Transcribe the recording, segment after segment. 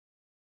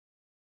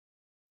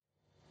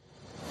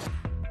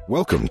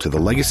Welcome to the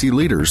Legacy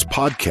Leaders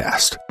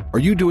Podcast. Are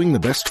you doing the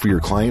best for your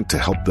client to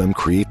help them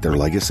create their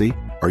legacy?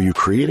 Are you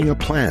creating a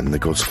plan that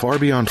goes far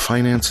beyond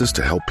finances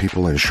to help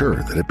people ensure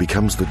that it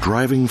becomes the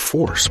driving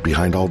force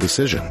behind all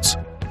decisions?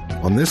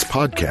 On this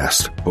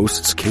podcast,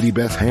 hosts Katie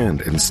Beth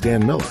Hand and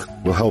Stan Miller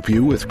will help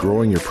you with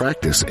growing your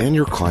practice and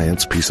your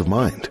clients' peace of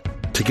mind.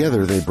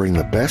 Together, they bring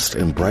the best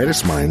and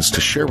brightest minds to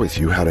share with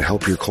you how to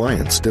help your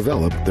clients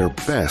develop their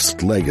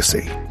best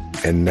legacy.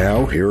 And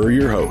now, here are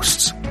your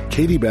hosts,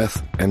 Katie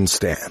Beth and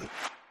Stan.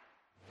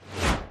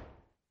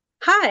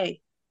 Hi,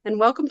 and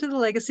welcome to the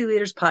Legacy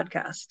Leaders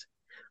Podcast.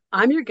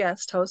 I'm your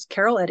guest host,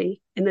 Carol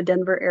Eddy, in the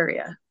Denver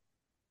area.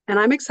 And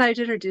I'm excited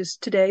to introduce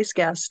today's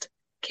guest,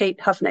 Kate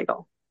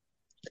Hufnagel.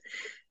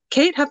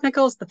 Kate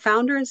Hufnagel is the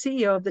founder and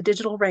CEO of the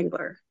Digital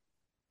Wrangler.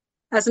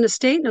 As an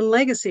estate and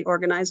legacy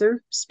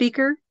organizer,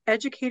 speaker,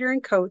 educator,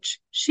 and coach,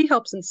 she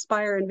helps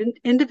inspire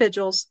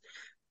individuals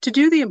to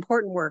do the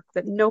important work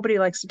that nobody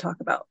likes to talk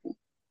about.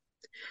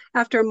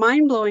 After a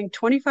mind-blowing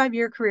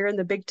 25-year career in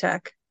the big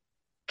tech,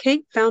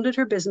 Kate founded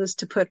her business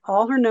to put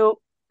all her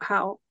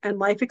know-how and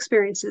life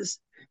experiences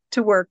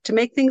to work to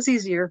make things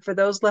easier for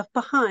those left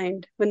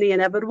behind when the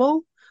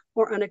inevitable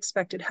or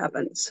unexpected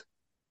happens.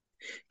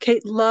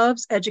 Kate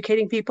loves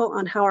educating people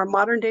on how our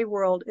modern-day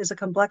world is a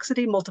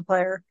complexity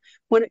multiplier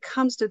when it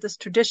comes to this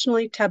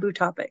traditionally taboo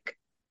topic.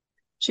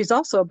 She's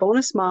also a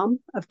bonus mom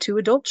of 2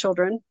 adult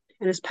children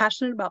and is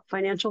passionate about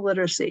financial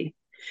literacy.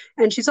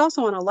 And she's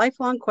also on a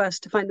lifelong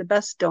quest to find the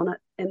best donut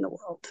in the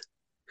world.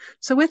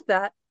 So with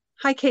that,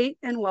 hi, Kate,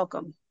 and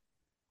welcome.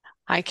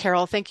 Hi,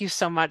 Carol. Thank you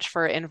so much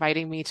for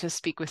inviting me to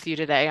speak with you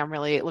today. I'm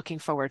really looking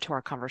forward to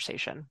our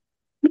conversation.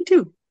 Me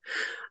too.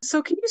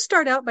 So can you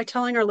start out by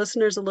telling our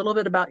listeners a little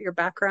bit about your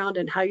background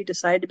and how you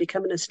decided to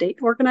become an estate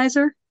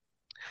organizer?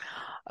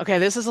 Okay,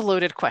 this is a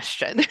loaded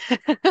question.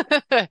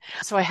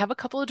 So I have a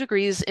couple of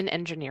degrees in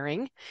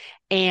engineering,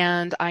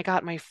 and I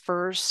got my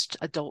first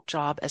adult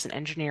job as an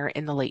engineer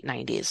in the late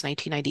 90s,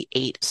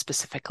 1998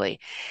 specifically.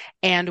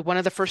 And one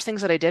of the first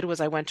things that I did was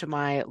I went to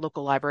my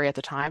local library at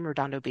the time,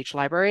 Redondo Beach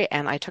Library,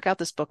 and I took out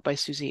this book by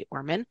Susie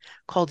Orman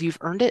called You've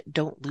Earned It,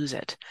 Don't Lose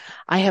It.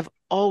 I have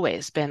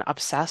always been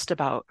obsessed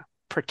about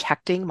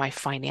protecting my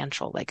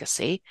financial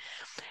legacy.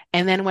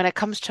 And then when it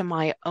comes to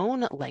my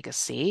own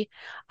legacy,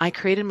 I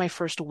created my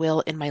first will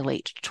in my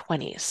late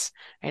 20s,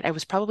 right? I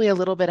was probably a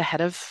little bit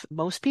ahead of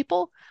most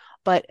people,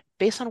 but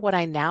based on what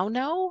I now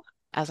know,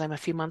 as I'm a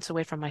few months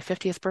away from my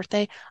 50th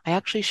birthday, I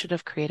actually should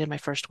have created my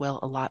first will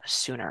a lot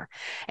sooner.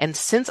 And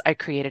since I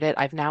created it,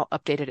 I've now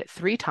updated it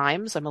 3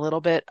 times. I'm a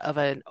little bit of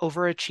an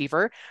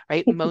overachiever,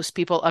 right? Most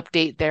people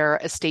update their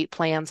estate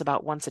plans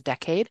about once a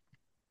decade.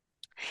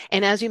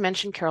 And as you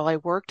mentioned, Carol, I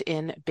worked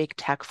in big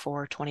tech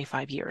for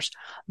 25 years.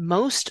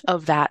 Most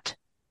of that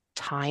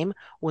time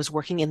was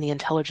working in the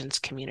intelligence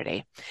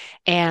community.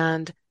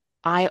 And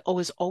I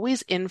was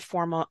always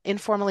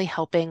informally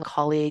helping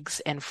colleagues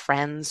and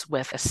friends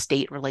with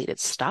estate-related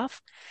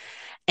stuff.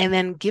 And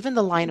then given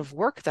the line of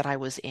work that I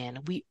was in,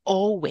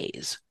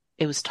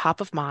 it was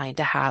top of mind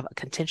to have a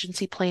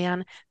contingency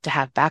plan, to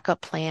have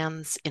backup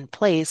plans in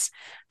place,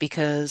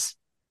 because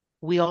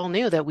we all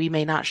knew that we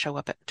may not show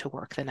up to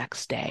work the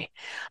next day.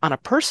 On a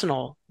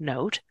personal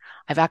note,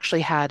 I've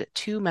actually had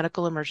 2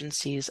 medical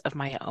emergencies of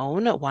my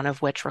own, one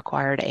of which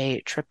required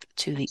a trip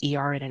to the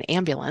ER in an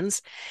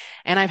ambulance.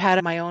 And I've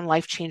had my own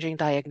life-changing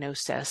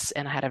diagnosis,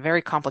 and I had a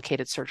very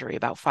complicated surgery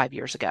about 5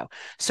 years ago.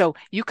 So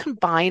you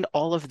combine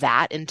all of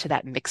that into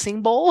that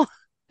mixing bowl.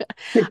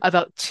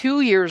 About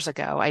 2 years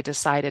ago, I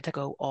decided to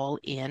go all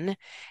in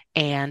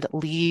and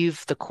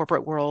leave the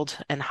corporate world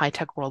and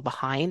high-tech world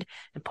behind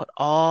and put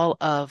all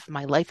of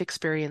my life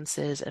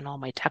experiences and all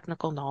my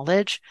technical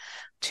knowledge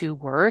to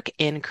work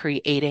in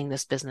creating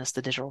this business,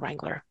 the Digital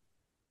Wrangler.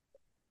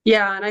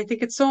 Yeah, and I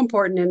think it's so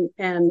important.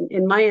 And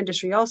in my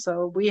industry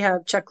also, we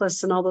have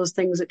checklists and all those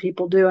things that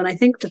people do. And I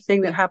think the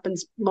thing that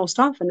happens most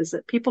often is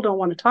that people don't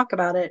want to talk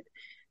about it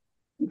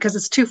because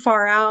it's too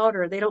far out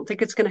or they don't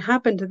think it's going to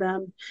happen to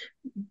them.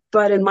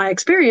 But in my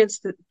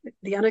experience,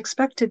 the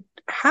unexpected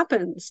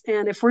happens.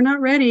 And if we're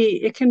not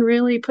ready, it can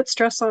really put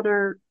stress on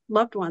our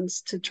loved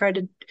ones to try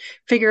to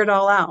figure it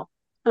all out.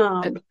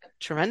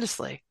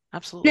 Tremendously.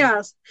 Absolutely.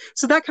 Yes.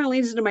 So that kind of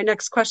leads into my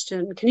next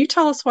question. Can you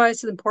tell us why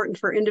it's important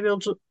for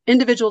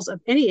individuals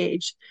of any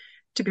age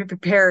to be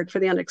prepared for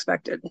the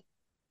unexpected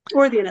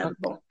or the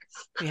inevitable?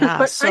 Yeah.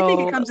 But I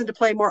think it comes into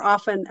play more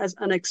often as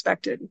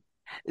unexpected.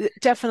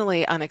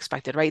 Definitely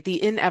unexpected, right?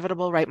 The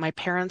inevitable, right? My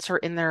parents are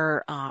in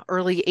their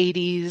early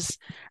 80s,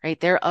 right?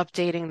 They're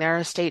updating their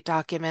estate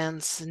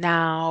documents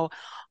now,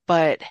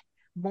 but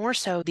more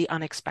so the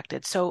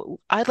unexpected.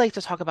 So I'd like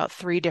to talk about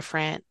 3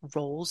 different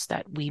roles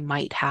that we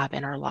might have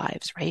in our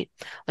lives, right?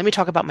 Let me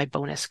talk about my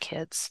bonus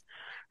kids,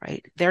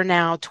 right? They're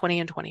now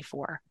 20 and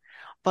 24.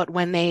 But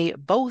when they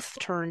both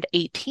turned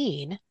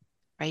 18,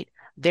 right,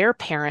 their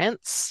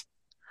parents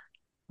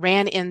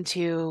ran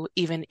into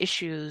even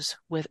issues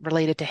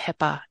related to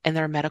HIPAA and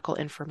their medical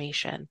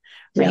information,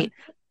 right?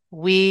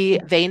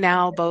 They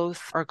now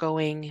both are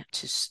going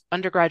to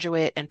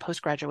undergraduate and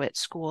postgraduate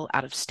school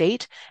out of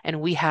state, and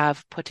we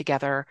have put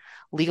together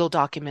legal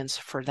documents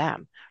for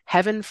them.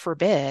 Heaven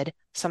forbid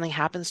something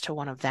happens to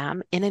one of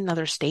them in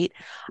another state.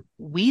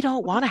 We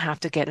don't want to have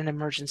to get an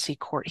emergency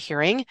court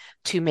hearing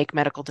to make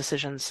medical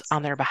decisions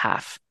on their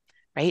behalf.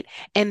 Right.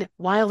 And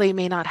while they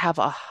may not have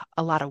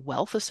a lot of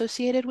wealth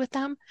associated with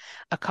them,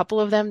 a couple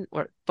of them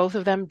or both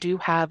of them do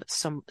have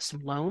some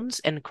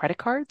loans and credit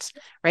cards.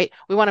 Right.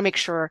 We want to make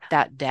sure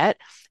that debt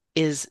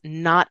is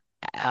not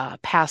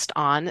passed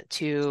on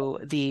to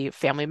the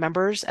family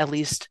members. At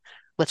least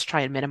let's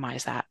try and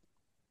minimize that.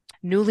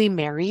 Newly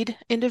married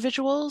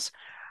individuals,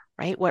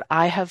 right? What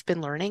I have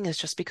been learning is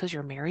just because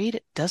you're married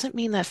doesn't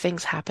mean that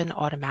things happen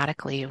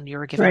automatically when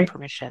you're given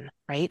permission,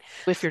 right?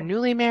 If you're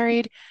newly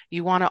married,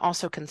 you want to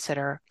also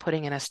consider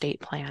putting an estate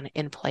plan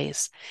in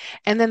place.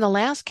 And then the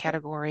last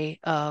category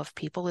of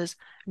people is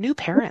new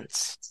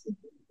parents.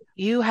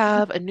 You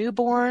have a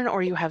newborn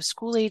or you have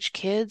school-age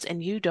kids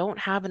and you don't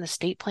have an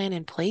estate plan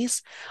in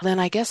place, then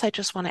I guess I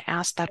just want to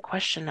ask that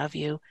question of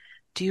you.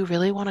 Do you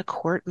really want to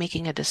court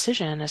making a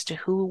decision as to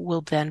who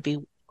will then be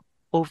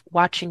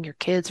watching your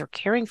kids or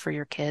caring for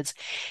your kids,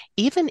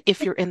 even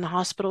if you're in the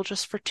hospital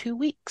just for 2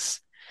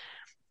 weeks?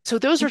 So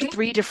those are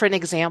 3 different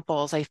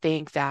examples, I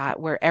think, that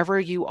wherever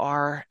you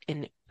are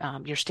in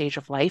your stage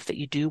of life, that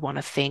you do want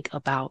to think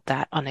about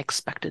that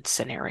unexpected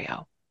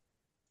scenario.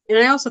 And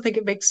I also think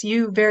it makes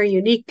you very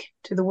unique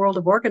to the world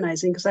of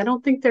organizing, because I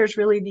don't think there's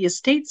really the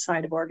estate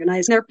side of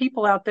organizing. There are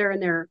people out there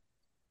and there are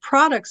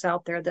products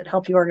out there that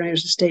help you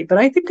organize your estate, but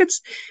I think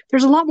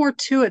there's a lot more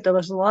to it, though.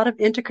 There's a lot of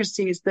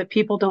intricacies that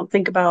people don't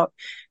think about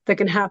that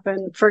can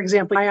happen. For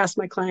example, I ask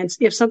my clients,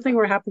 if something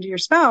were to happen to your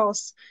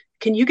spouse,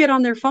 can you get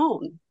on their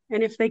phone?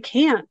 And if they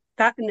can't,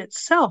 that in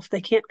itself,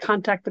 they can't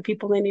contact the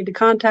people they need to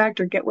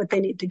contact or get what they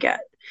need to get.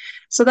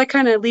 So that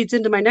kind of leads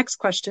into my next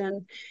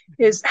question,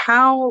 is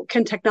how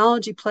can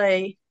technology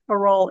play a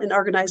role in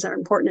organizing our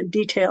important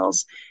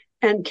details?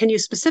 And can you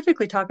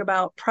specifically talk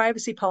about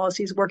privacy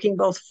policies working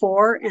both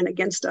for and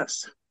against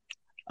us?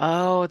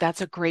 Oh,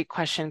 that's a great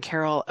question,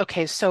 Carol.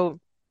 Okay, so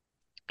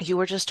you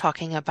were just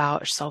talking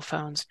about cell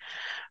phones,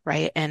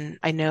 right? And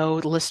I know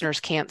the listeners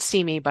can't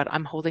see me, but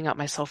I'm holding up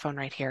my cell phone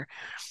right here.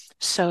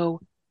 So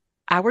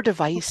our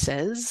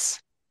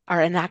devices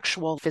are an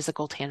actual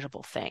physical,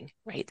 tangible thing,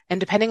 right?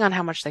 And depending on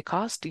how much they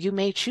cost, you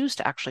may choose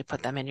to actually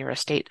put them in your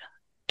estate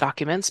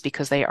documents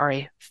because they are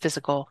a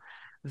physical,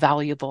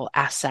 valuable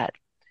asset.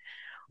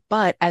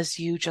 But as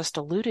you just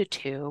alluded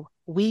to,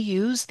 we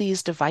use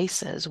these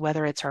devices,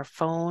 whether it's our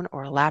phone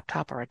or a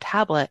laptop or a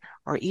tablet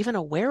or even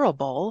a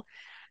wearable,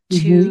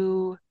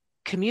 to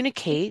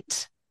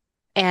communicate.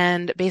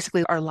 And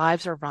basically, our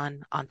lives are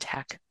run on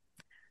tech.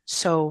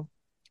 So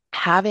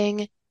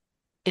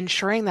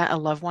ensuring that a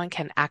loved one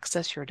can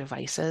access your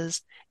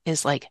devices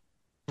is like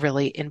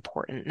really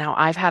important. Now,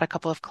 I've had a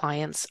couple of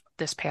clients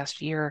this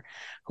past year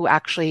who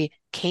actually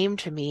came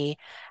to me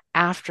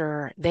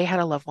after they had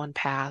a loved one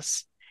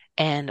pass.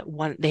 And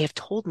they have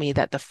told me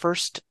that the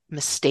first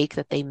mistake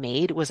that they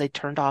made was they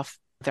turned off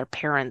their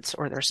parents'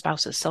 or their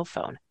spouse's cell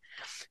phone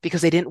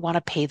because they didn't want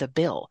to pay the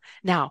bill.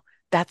 Now,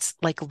 that's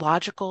like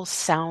logical,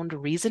 sound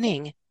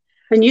reasoning.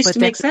 And used to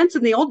make sense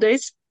in the old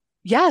days.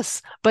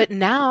 Yes, but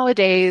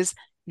nowadays,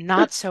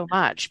 not so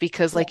much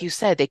because, like you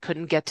said, they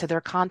couldn't get to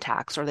their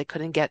contacts or they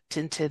couldn't get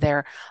into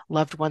their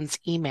loved one's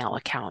email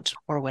account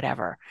or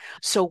whatever.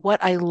 So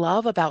what I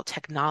love about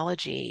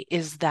technology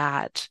is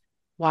that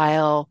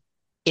while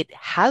it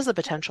has the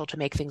potential to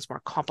make things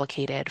more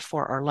complicated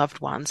for our loved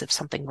ones if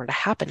something were to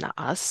happen to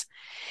us,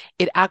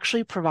 it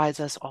actually provides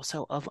us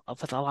also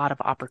with a lot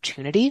of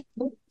opportunity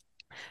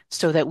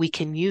so that we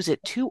can use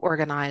it to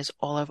organize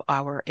all of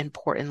our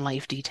important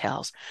life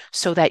details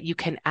so that you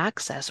can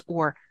access,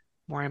 or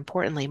more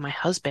importantly, my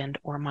husband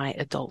or my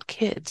adult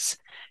kids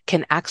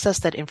can access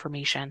that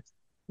information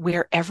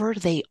wherever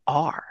they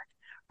are,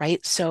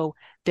 right? So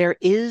there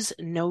is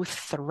no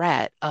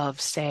threat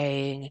of,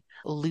 saying,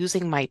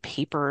 losing my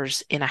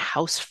papers in a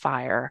house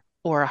fire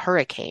or a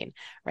hurricane,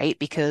 right?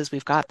 Because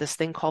we've got this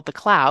thing called the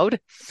cloud.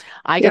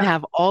 I can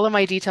have all of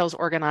my details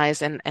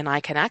organized and I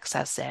can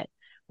access it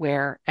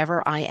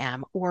wherever I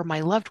am, or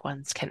my loved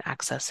ones can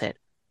access it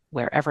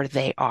wherever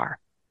they are.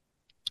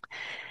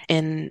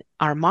 In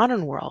our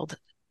modern world,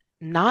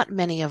 not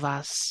many of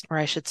us, or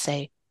I should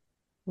say,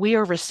 we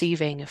are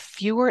receiving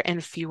fewer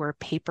and fewer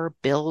paper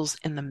bills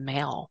in the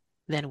mail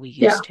than we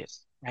used to,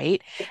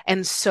 right?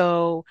 And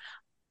so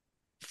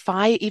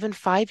even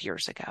 5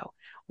 years ago,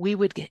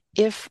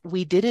 if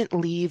we didn't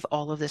leave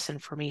all of this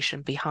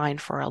information behind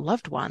for our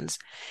loved ones,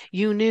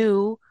 you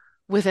knew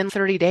within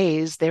 30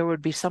 days, there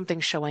would be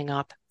something showing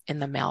up in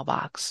the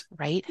mailbox,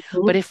 right?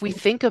 But if we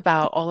think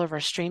about all of our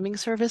streaming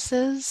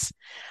services,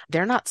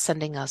 they're not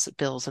sending us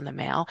bills in the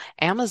mail.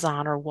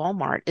 Amazon or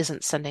Walmart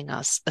isn't sending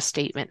us a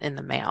statement in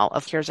the mail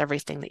of here's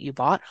everything that you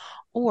bought,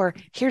 or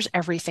here's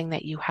everything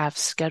that you have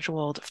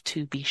scheduled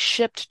to be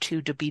shipped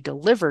to be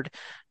delivered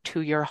to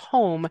your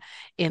home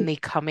in the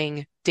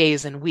coming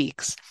days and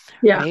weeks,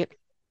 right?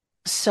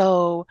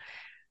 So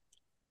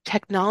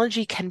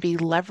technology can be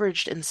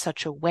leveraged in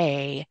such a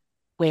way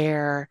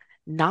where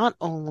not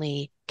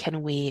only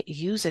can we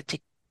use it to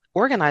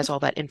organize all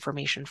that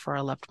information for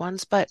our loved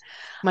ones, but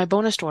my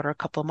bonus daughter a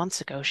couple of months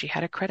ago, she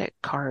had a credit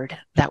card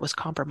that was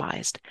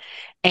compromised.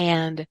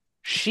 And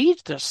she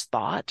just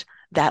thought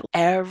that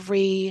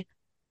every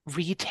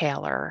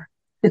retailer,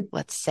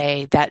 let's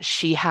say, that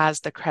she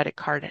has the credit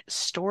card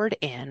stored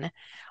in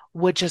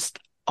would just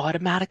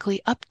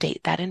automatically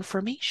update that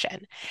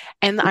information.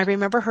 And I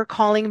remember her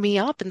calling me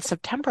up in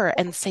September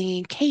and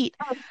saying, Kate,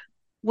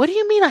 what do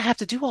you mean I have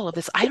to do all of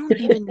this? I don't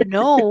even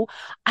know.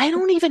 I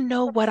don't even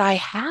know what I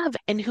have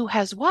and who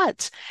has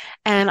what.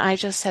 And I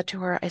just said to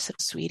her, I said,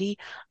 sweetie,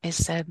 I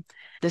said,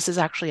 this is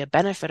actually a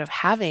benefit of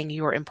having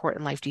your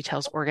important life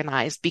details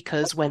organized,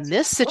 because when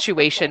this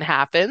situation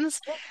happens,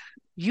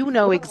 you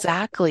know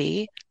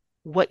exactly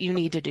what you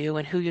need to do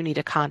and who you need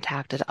to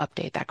contact to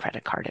update that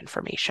credit card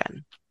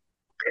information.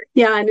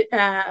 Yeah.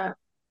 And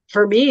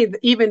for me,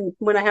 even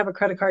when I have a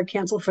credit card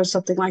canceled for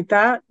something like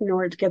that,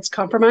 or it gets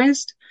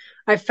compromised,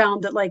 I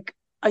found that like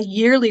a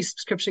yearly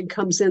subscription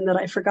comes in that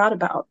I forgot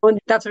about. And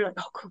that's what, like,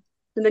 oh, cool.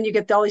 And then you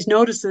get all these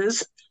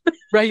notices.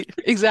 Right.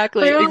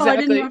 Exactly. Like, oh,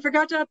 Exactly. I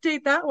forgot to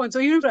update that one. So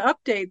even if I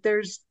update,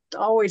 there's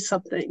always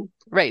something.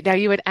 Right. Now,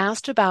 you had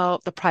asked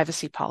about the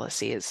privacy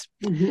policies.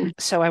 Mm-hmm.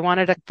 So I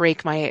wanted to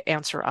break my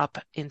answer up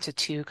into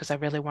two because I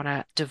really want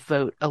to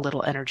devote a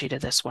little energy to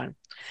this one.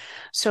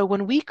 So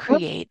when we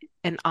create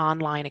an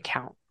online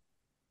account,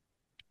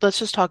 let's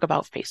just talk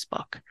about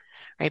Facebook,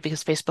 right?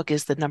 Because Facebook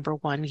is the number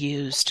one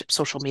used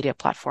social media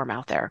platform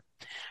out there,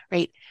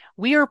 right?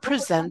 We are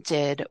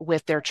presented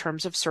with their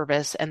terms of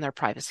service and their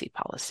privacy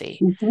policy,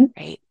 Mm-hmm.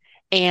 right?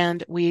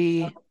 And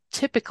we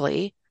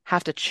typically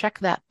have to check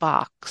that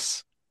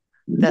box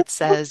that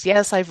says,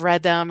 yes, I've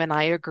read them and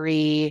I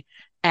agree.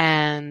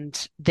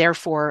 And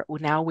therefore,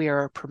 now we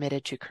are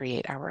permitted to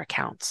create our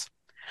accounts.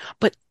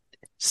 But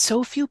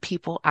so few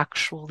people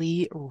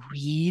actually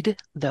read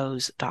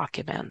those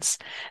documents.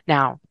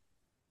 Now,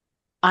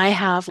 I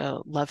have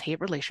a love-hate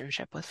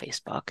relationship with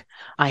Facebook.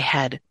 I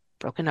had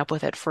broken up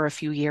with it for a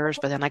few years,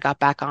 but then I got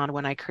back on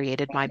when I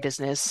created my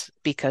business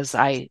because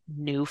I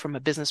knew from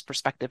a business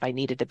perspective I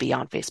needed to be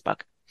on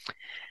Facebook.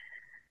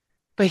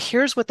 But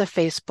here's what the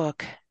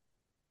Facebook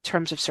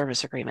Terms of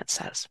Service Agreement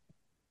says.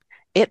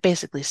 It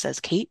basically says,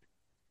 Kate,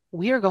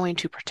 we are going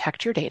to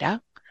protect your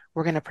data.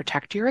 We're going to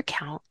protect your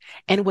account.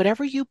 And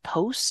whatever you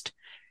post,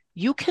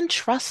 you can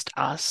trust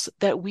us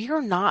that we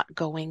are not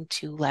going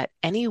to let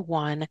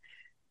anyone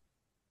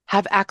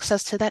have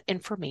access to that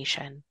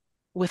information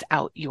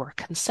without your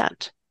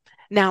consent.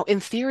 Now, in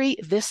theory,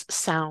 this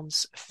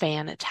sounds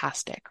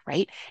fantastic,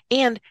 right?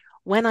 And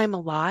when I'm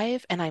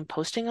alive and I'm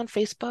posting on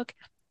Facebook,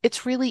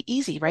 it's really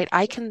easy, right?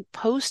 I can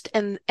post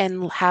and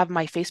have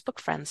my Facebook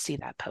friends see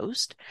that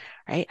post,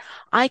 right?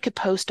 I could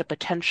post a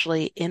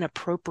potentially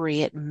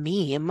inappropriate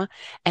meme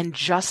and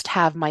just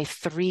have my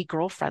 3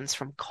 girlfriends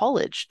from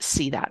college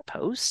see that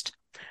post,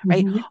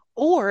 right? Mm-hmm.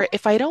 Or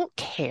if I don't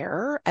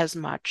care as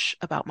much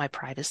about my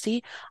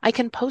privacy, I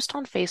can post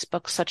on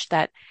Facebook such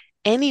that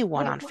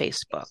anyone on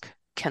Facebook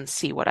can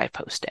see what I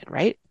posted,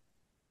 right?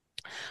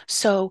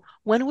 So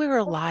when we were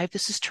alive,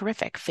 this is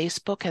terrific.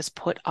 Facebook has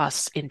put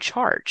us in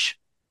charge.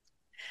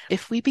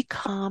 If we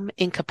become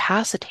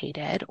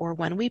incapacitated or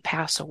when we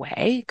pass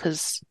away,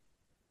 because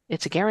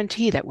it's a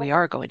guarantee that we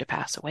are going to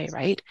pass away,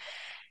 right?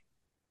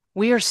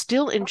 We are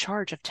still in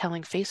charge of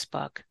telling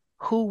Facebook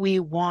who we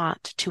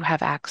want to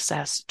have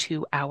access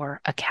to our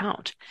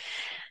account.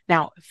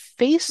 Now,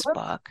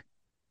 Facebook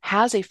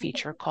has a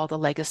feature called the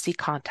legacy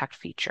contact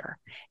feature,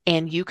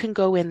 and you can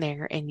go in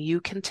there and you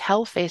can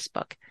tell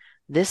Facebook,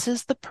 this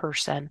is the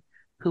person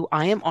who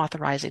I am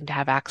authorizing to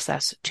have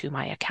access to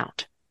my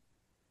account.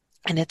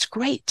 And it's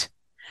great.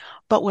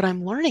 But what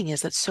I'm learning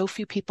is that so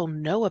few people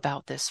know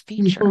about this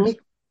feature, Mm-hmm.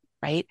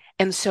 right?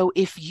 And so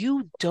if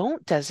you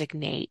don't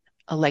designate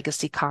a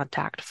legacy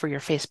contact for your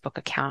Facebook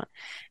account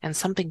and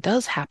something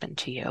does happen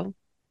to you,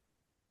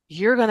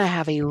 you're going to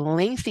have a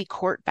lengthy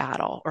court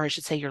battle, or I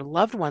should say your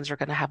loved ones are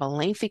going to have a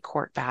lengthy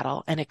court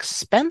battle, an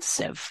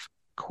expensive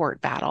court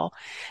battle.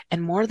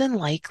 And more than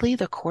likely,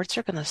 the courts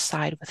are going to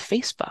side with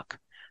Facebook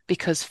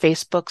because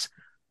Facebook's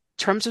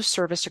terms of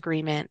service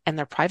agreement and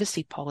their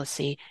privacy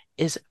policy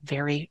is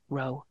very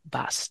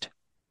robust.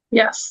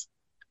 Yes.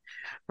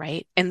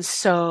 Right. And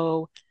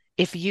so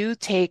if you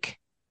take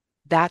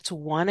that's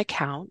one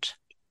account,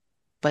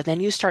 but then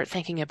you start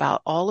thinking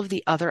about all of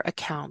the other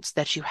accounts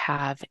that you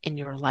have in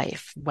your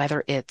life,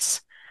 whether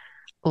it's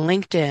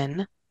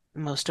LinkedIn,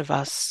 most of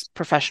us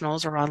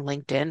professionals are on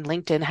LinkedIn.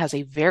 LinkedIn has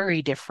a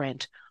very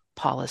different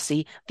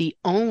policy. The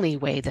only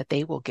way that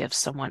they will give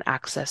someone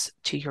access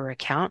to your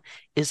account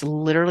is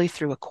literally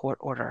through a court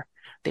order.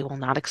 They will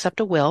not accept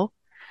a will.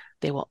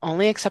 They will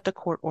only accept a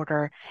court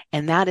order.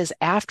 And that is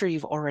after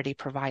you've already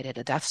provided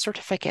a death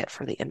certificate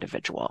for the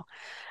individual.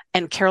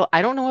 And Carol,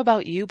 I don't know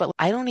about you, but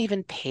I don't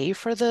even pay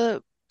for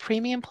the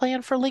premium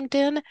plan for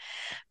LinkedIn.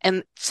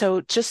 And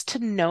so just to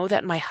know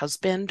that my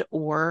husband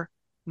or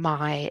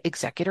my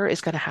executor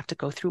is going to have to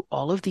go through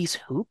all of these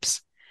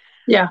hoops.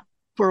 Yeah.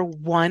 For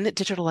one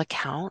digital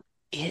account,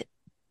 it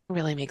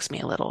really makes me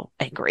a little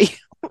angry.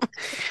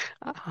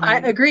 I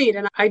Um, agreed.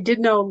 And I did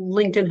know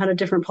LinkedIn had a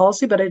different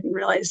policy, but I didn't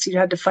realize you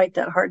had to fight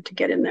that hard to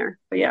get in there.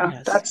 But yeah,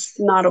 yes. that's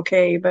not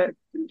okay. But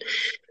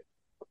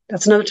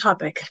that's another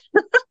topic.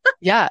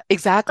 Yeah, But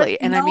exactly.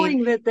 And I mean,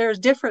 knowing that there's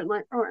different,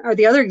 like, or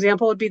the other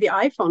example would be the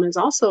iPhone is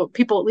also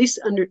people at least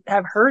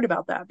have heard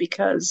about that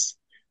because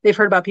they've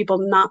heard about people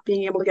not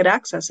being able to get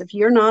access. If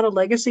you're not a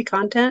legacy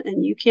content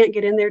and you can't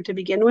get in there to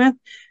begin with,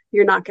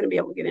 you're not going to be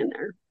able to get in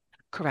there.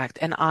 correct.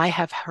 And I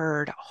have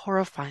heard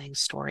horrifying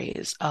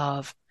stories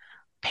of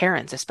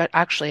parents, especially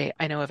actually,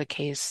 I know of a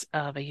case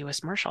of a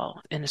U.S.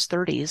 Marshal in his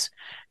 30s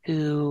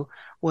who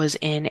was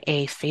in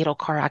a fatal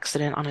car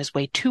accident on his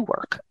way to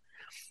work.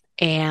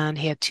 And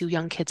he had two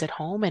young kids at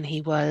home, and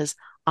he was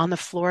on the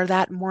floor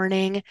that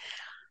morning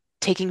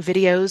taking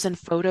videos and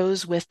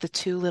photos with the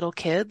two little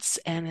kids,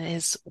 and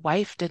his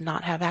wife did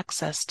not have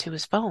access to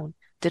his phone,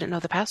 didn't know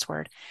the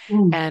password.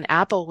 Mm. And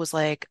Apple was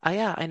like, "Oh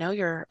yeah, I know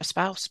you're a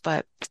spouse,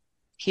 but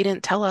he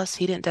didn't tell us,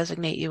 he didn't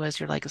designate you as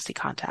your legacy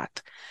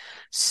contact."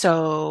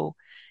 So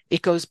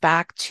it goes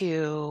back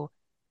to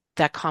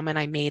that comment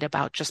I made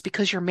about just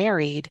because you're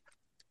married,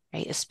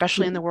 right,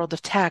 especially in the world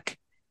of tech,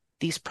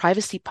 these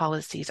privacy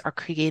policies are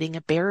creating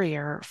a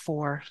barrier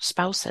for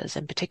spouses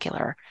in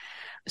particular.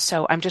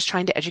 So I'm just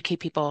trying to educate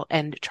people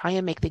and try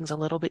and make things a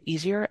little bit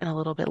easier and a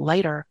little bit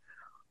lighter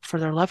for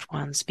their loved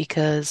ones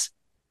because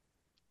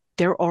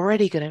they're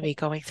already going to be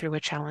going through a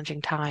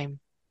challenging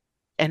time.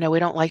 I know we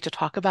don't like to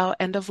talk about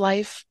end of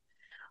life,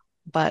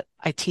 but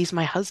I tease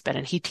my husband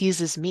and he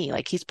teases me.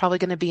 Like he's probably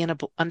going to be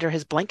under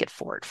his blanket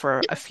fort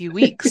for a few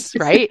weeks,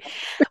 right?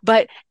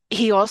 But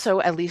he also,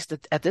 at least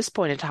at this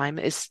point in time,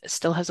 is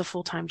still has a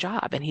full-time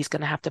job and he's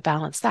going to have to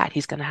balance that.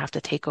 He's going to have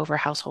to take over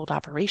household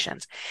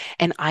operations.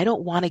 And I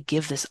don't want to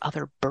give this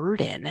other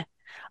burden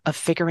of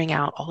figuring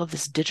out all of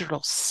this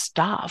digital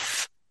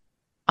stuff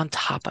on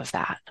top of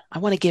that. I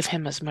want to give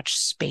him as much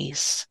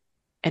space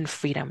and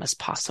freedom as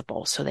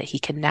possible so that he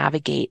can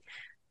navigate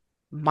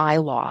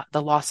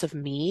the loss of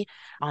me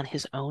on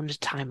his own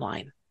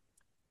timeline.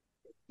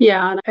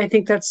 Yeah, and I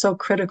think that's so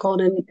critical.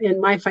 And in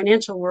my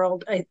financial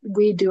world,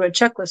 we do a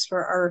checklist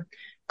for our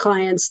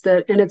clients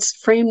that, and it's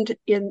framed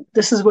in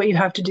this is what you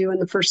have to do in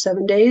the first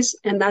 7 days,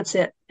 and that's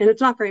it. And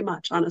it's not very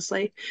much,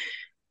 honestly,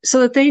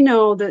 so that they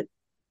know that,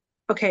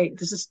 okay,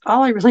 this is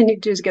all I really need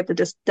to do is get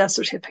the death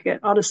certificate.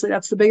 Honestly,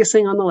 that's the biggest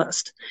thing on the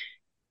list.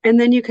 And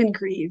then you can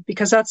grieve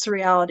because that's the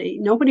reality.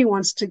 Nobody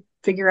wants to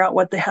figure out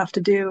what they have to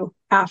do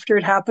after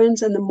it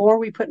happens. And the more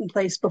we put in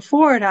place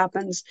before it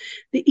happens,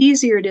 the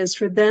easier it is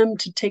for them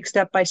to take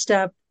step by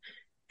step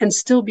and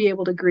still be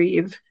able to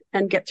grieve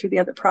and get through the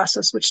other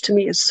process, which to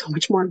me is so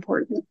much more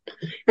important.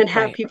 And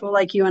have Right. people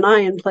like you and I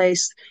in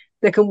place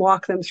that can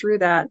walk them through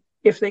that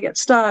if they get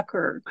stuck,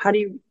 or how do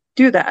you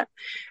do that?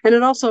 And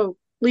it also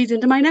leads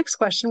into my next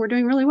question. We're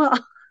doing really well.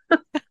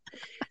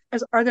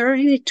 Are there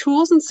any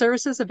tools and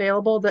services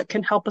available that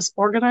can help us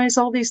organize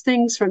all these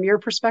things from your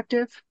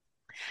perspective?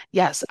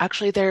 Yes,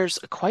 actually, there's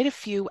quite a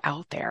few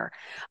out there.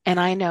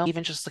 And I know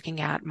even just looking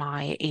at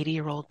my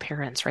 80-year-old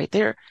parents, right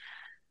there,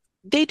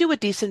 they do a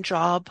decent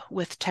job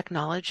with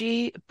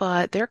technology,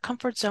 but their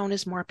comfort zone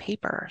is more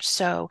paper.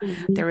 So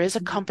Mm-hmm. there is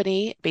a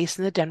company based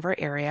in the Denver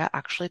area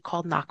actually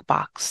called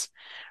Knockbox.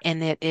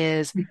 And it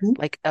is Mm-hmm.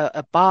 like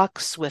a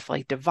box with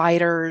like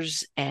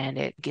dividers and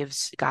it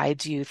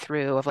guides you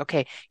through of,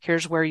 okay,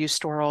 here's where you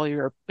store all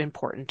your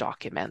important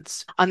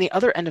documents. On the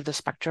other end of the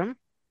spectrum,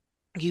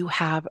 you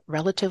have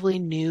relatively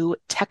new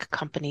tech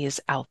companies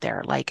out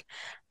there like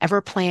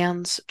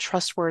Everplans,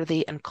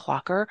 Trustworthy, and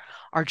Clocker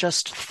are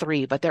just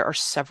three, but there are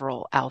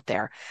several out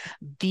there.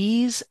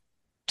 These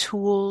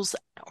tools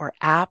or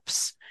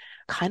apps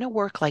kind of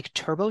work like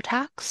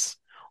TurboTax,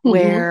 Mm-hmm.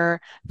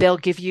 where they'll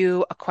give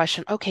you a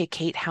question. Okay,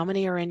 Kate, how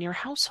many are in your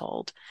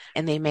household?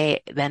 And they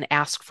may then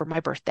ask for my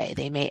birthday.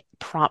 They may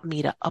prompt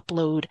me to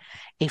upload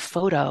a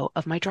photo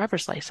of my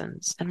driver's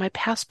license and my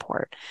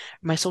passport,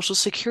 my social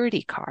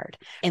security card.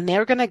 And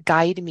they're going to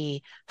guide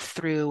me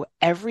through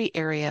every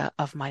area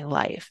of my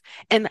life.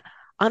 And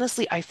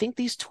honestly, I think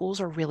these tools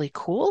are really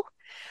cool,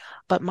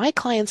 but my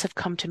clients have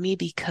come to me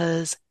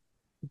because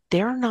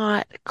they're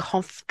not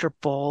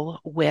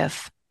comfortable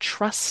with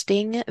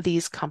trusting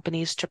these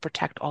companies to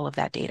protect all of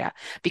that data.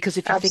 Because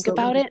if you think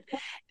about Absolutely. it,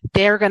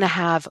 they're going to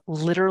have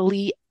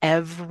literally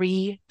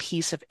every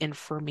piece of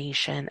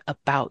information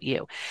about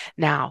you.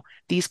 Now,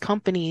 these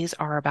companies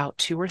are about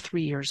 2 or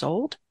 3 years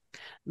old.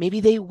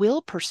 Maybe they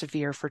will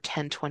persevere for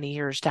 10, 20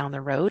 years down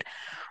the road.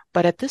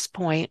 But at this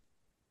point,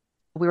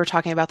 we were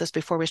talking about this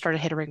before we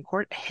started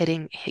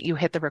you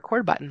hit the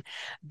record button.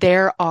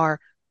 There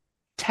are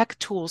tech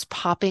tools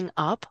popping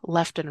up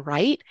left and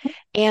right,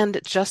 and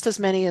just as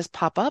many as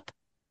pop up,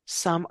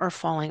 some are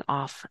falling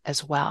off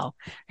as well,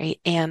 right?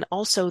 And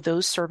also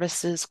those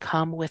services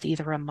come with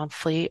either a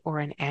monthly or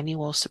an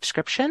annual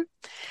subscription.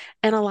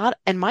 And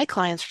my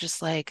clients are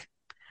just like,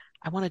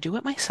 I want to do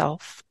it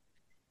myself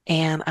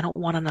and I don't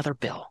want another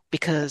bill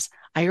because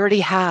I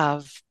already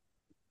have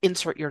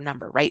insert your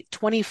number, right?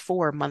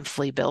 24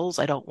 monthly bills.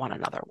 I don't want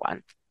another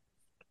one.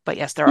 But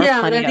yes, there are Yeah,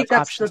 and I plenty of think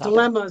that's the options out there.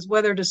 dilemma is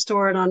whether to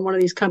store it on one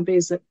of these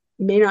companies that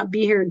may not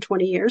be here in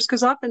 20 years,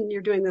 because often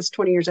you're doing this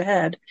 20 years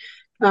ahead.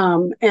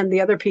 And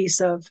the other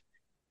piece of,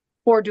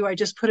 or do I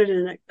just put it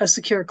in a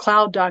secure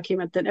cloud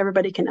document that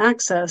everybody can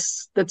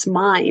access that's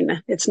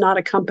mine? It's not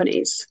a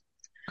company's.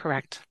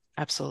 Correct.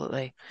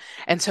 Absolutely.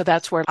 And so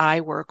that's where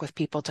I work with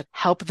people to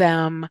help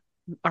them,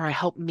 or I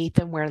help meet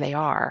them where they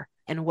are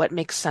and what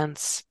makes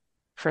sense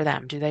for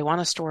them. Do they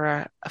want to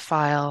store a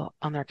file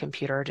on their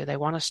computer? Do they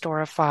want to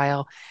store a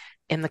file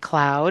in the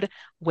cloud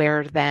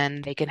where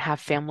then they can have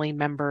family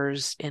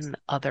members in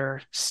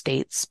other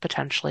states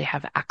potentially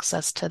have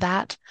access to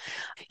that?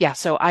 Yeah,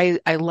 so I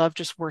love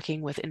just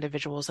working with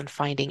individuals and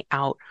finding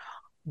out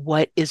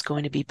what is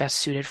going to be best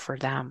suited for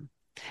them.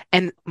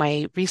 And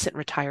my recent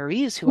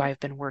retirees who I've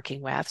been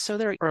working with, so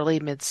they're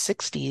early mid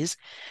 60s,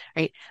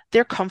 right?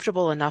 They're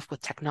comfortable enough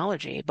with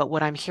technology, but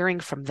what I'm hearing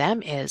from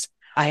them is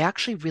I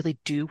actually really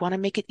do want to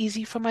make it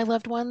easy for my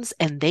loved ones,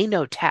 and they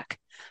know tech.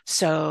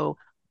 So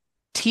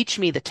teach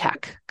me the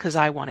tech because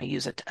I want to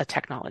use a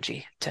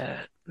technology to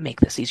make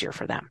this easier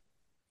for them.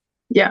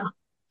 Yeah.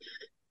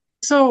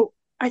 So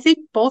I think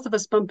both of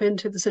us bump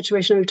into the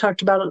situation we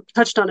touched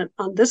on it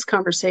on this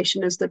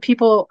conversation, is that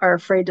people are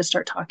afraid to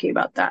start talking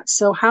about that.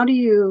 So how do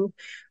you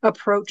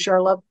approach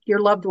your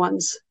loved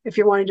ones if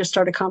you're wanting to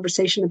start a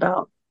conversation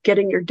about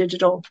getting your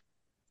digital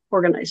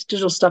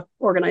stuff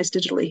organized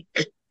digitally?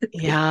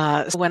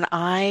 Yeah. When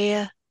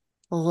I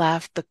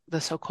left the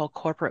so-called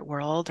corporate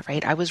world,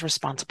 right, I was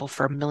responsible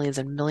for millions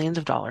and millions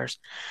of dollars.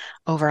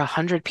 Over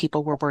 100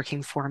 people were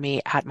working for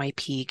me at my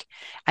peak.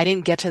 I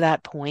didn't get to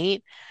that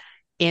point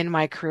in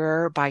my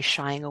career by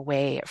shying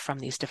away from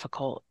these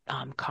difficult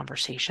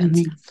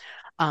conversations.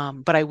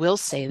 But I will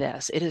say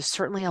this, it is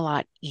certainly a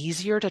lot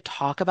easier to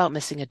talk about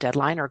missing a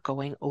deadline or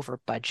going over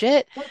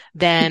budget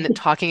than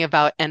talking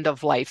about end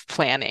of life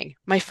planning.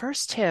 My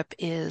first tip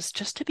is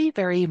just to be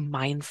very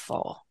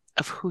mindful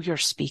of who you're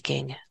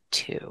speaking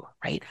to,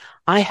 right?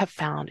 I have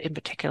found in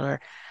particular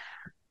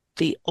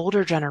the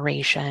older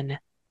generation,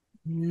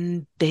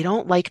 they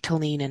don't like to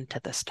lean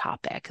into this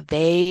topic.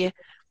 They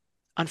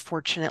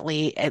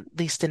unfortunately, at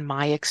least in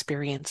my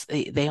experience,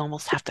 they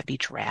almost have to be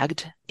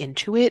dragged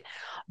into it,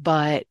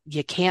 but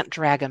you can't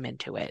drag them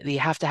into it. You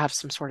have to have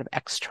some sort of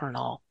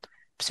external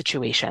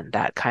situation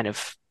that kind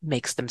of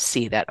makes them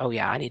see that, oh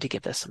yeah, I need to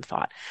give this some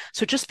thought.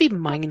 So just be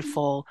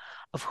mindful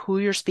of who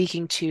you're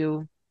speaking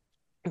to,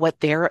 what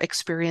their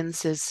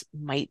experiences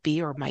might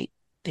be, or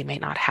they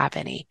might not have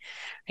any,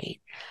 right?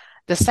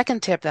 The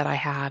second tip that I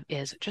have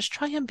is just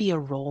try and be a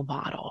role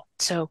model.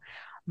 So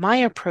my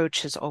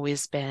approach has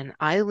always been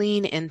I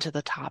lean into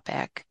the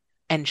topic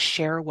and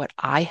share what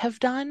I have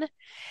done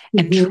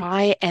and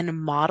try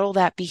and model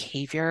that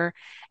behavior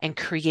and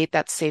create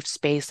that safe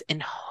space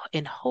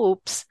in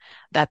hopes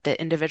that the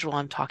individual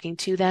I'm talking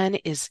to then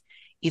is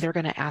either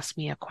going to ask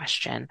me a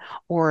question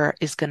or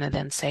is going to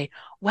then say,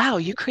 wow,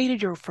 you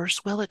created your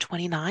first will at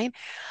 29?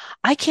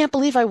 I can't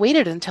believe I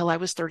waited until I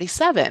was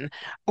 37,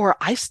 or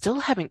I still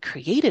haven't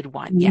created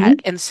one yet.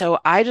 And so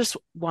I just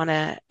want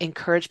to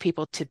encourage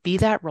people to be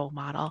that role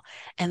model.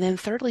 And then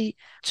thirdly,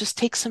 just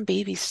take some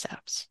baby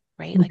steps,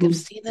 right? Like I've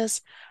seen this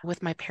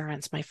with my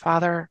parents. My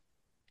father,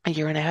 a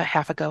year and a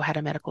half ago, had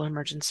a medical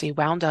emergency,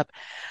 wound up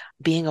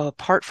being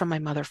apart from my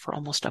mother for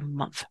almost a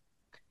month.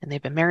 And they've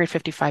been married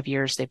 55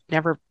 years.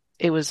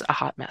 It was a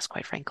hot mess,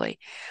 quite frankly.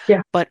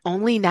 Yeah. But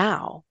only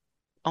now,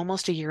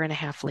 almost a year and a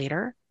half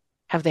later,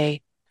 have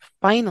they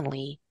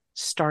finally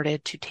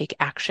started to take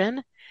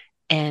action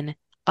and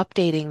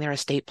updating their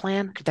estate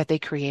plan that they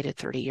created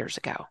 30 years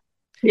ago.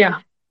 Yeah.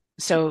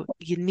 So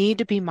you need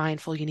to be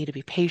mindful, you need to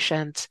be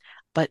patient,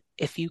 but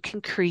if you can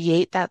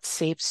create that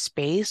safe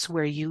space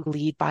where you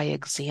lead by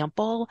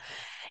example,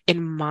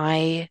 in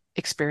my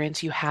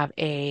experience, you have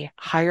a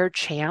higher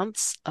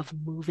chance of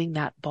moving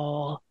that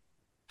ball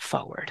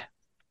forward.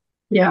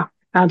 Yeah,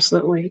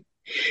 absolutely.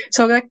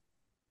 So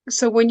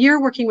when you're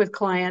working with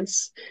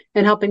clients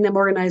and helping them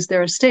organize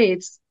their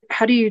estates,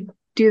 how do you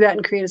do that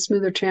and create a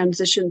smoother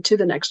transition to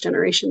the next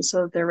generation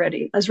so that they're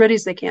ready as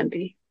they can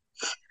be?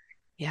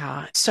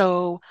 Yeah.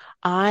 So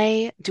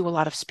I do a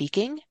lot of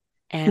speaking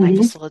and I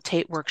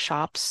facilitate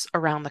workshops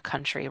around the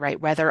country, right?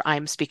 Whether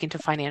I'm speaking to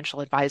financial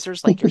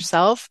advisors like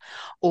yourself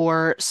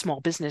or small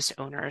business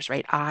owners,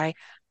 right? I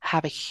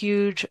have a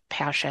huge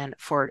passion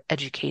for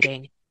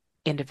educating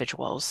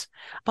individuals.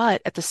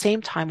 But at the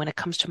same time, when it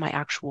comes to my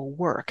actual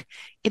work,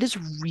 it is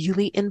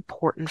really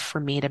important for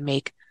me to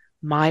make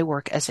my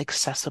work as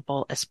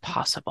accessible as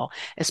possible.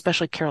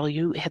 Especially, Carol,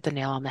 you hit the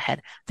nail on the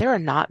head. There are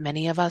not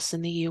many of us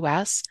in the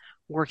US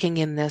working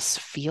in this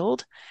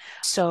field.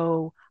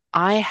 So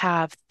I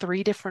have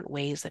 3 different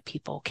ways that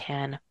people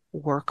can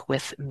work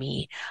with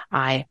me.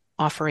 I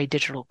offer a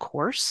digital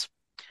course.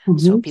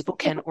 So people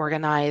can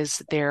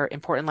organize their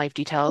important life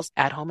details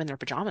at home in their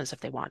pajamas if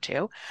they want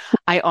to.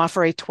 I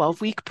offer a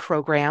 12-week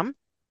program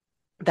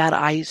that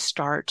I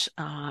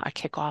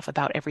kick off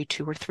about every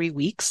 2 or 3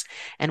 weeks.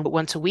 And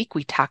once a week,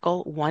 we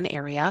tackle one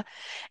area.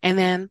 And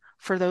then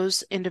for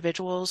those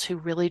individuals who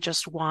really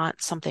just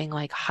want something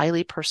like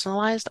highly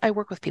personalized, I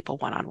work with people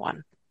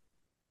one-on-one.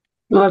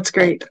 Well, that's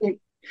great.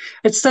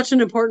 It's such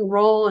an important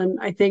role. And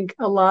I think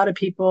a lot of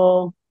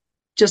people,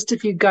 just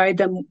if you guide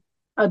them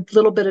a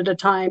little bit at a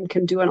time,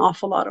 can do an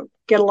awful lot of,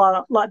 get a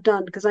lot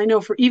done. Because I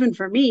know even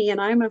for me, and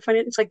I'm a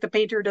finance, it's like the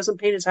painter who doesn't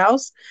paint his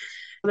house.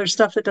 There's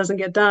stuff that doesn't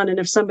get done. And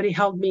if somebody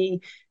held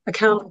me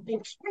accountable,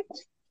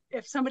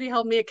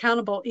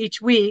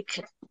 each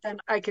week, then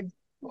I could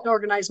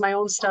organize my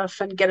own stuff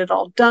and get it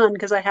all done,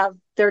 because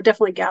there are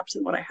definitely gaps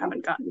in what I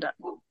haven't gotten done.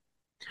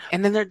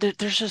 And then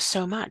there's just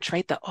so much,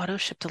 right? The auto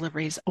ship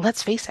deliveries,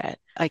 let's face it,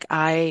 like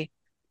my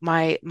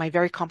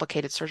very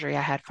complicated surgery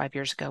I had 5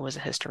 years ago was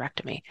a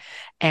hysterectomy.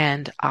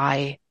 And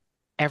I,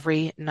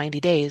 every 90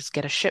 days,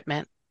 get a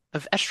shipment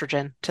of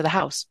estrogen to the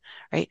house,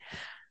 right?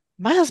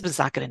 My husband's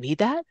not going to need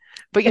that.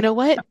 But you know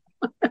what?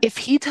 If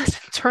he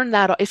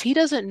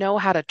doesn't know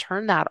how to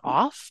turn that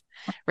off,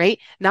 right?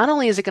 Not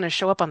only is it going to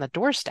show up on the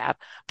doorstep,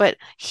 but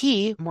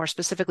more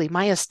specifically,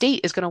 my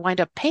estate is going to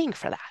wind up paying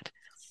for that.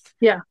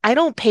 Yeah. I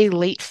don't pay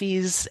late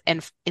fees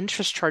and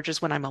interest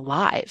charges when I'm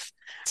alive.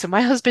 So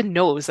my husband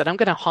knows that I'm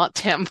going to haunt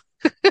him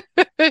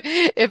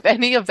if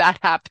any of that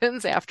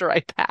happens after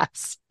I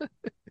pass.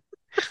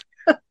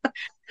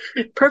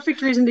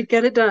 Perfect reason to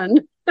get it done.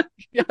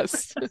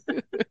 Yes.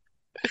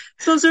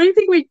 So is there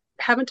anything we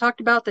haven't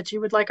talked about that you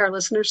would like our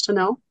listeners to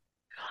know?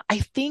 I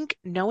think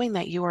knowing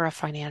that you are a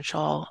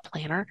financial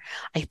planner,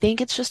 I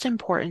think it's just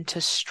important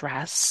to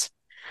stress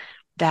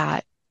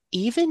that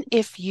even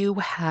if you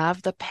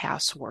have the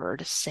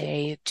password,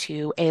 say,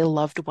 to a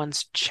loved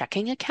one's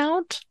checking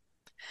account,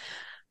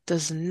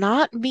 does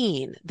not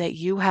mean that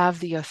you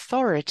have the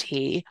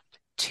authority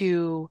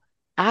to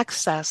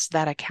access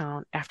that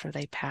account after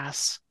they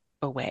pass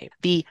away.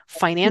 The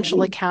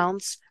financial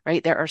accounts,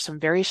 right? There are some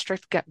very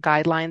strict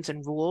guidelines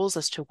and rules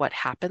as to what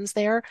happens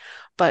there,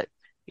 but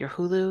your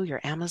Hulu,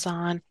 your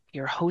Amazon,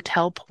 your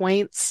hotel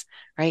points,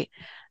 right?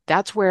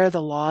 That's where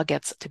the law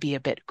gets to be a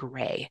bit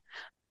gray.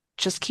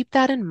 Just keep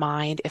that in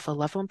mind. If a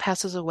loved one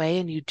passes away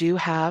and you do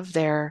have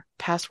their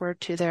password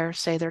to their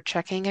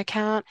checking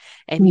account,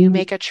 and you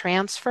make a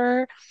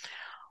transfer,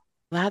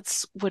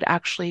 that's would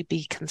actually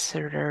be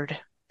considered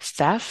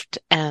theft,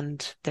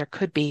 and there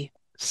could be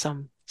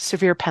some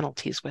severe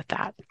penalties with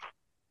that.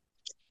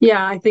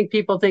 Yeah, I think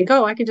people think,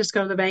 I can just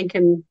go to the bank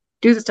and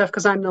do the stuff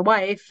because I'm the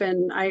wife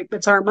and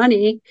it's our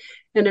money.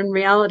 And in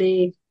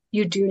reality,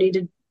 you do need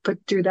to put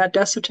through that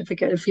death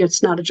certificate if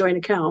it's not a joint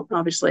account.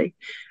 Obviously,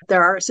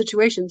 there are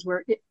situations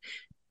where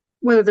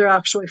whether they'll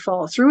actually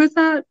follow through with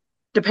that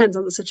depends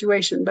on the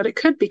situation, but it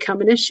could become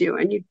an issue,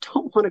 and you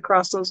don't want to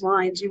cross those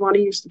lines. You want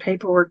to use the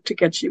paperwork to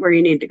get you where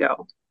you need to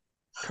go.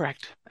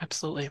 Correct.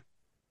 Absolutely.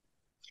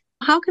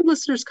 How can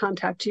listeners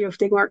contact you if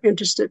they weren't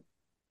interested?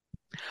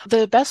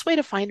 The best way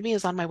to find me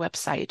is on my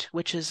website,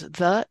 which is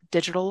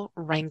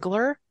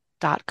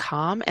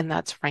thedigitalwrangler.com, and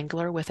that's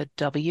Wrangler with a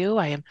W.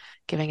 I am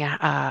giving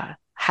a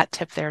hat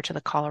tip there to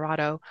the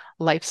Colorado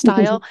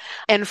lifestyle.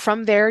 And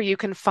from there, you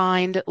can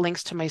find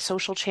links to my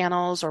social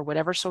channels or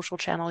whatever social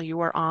channel you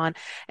are on.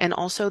 And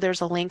also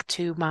there's a link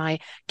to my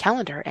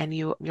calendar, and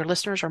your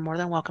listeners are more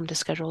than welcome to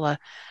schedule a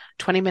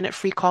 20-minute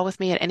free call with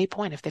me at any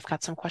point if they've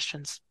got some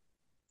questions.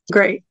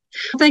 Great.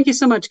 Thank you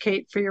so much,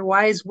 Kate, for your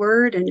wise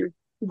word and your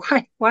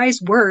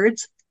wise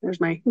words. There's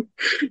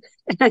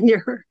and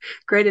your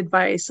great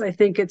advice. I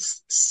think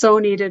it's so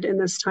needed in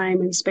this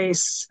time and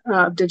space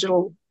of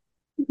digital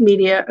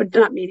media,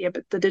 not media,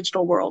 but the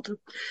digital world.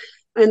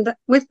 And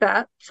with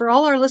that, for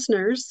all our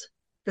listeners,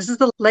 this is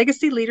the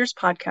Legacy Leaders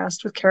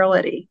Podcast with Carol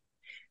Eddy.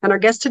 And our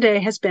guest today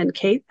has been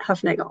Kate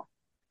Hufnagel.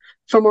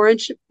 For more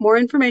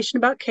information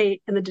about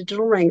Kate and the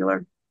Digital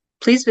Wrangler,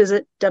 please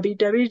visit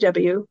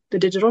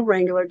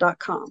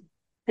www.thedigitalwrangler.com.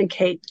 And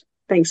Kate,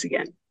 thanks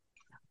again.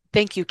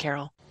 Thank you,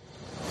 Carol.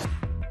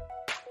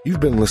 You've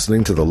been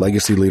listening to the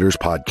Legacy Leaders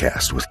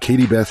Podcast with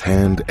Katie Beth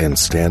Hand and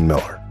Stan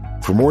Miller.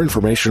 For more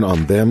information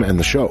on them and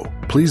the show,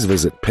 please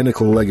visit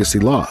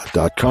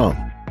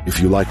pinnaclelegacylaw.com. If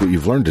you like what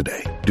you've learned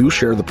today, do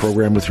share the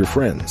program with your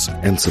friends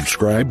and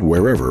subscribe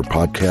wherever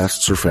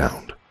podcasts are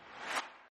found.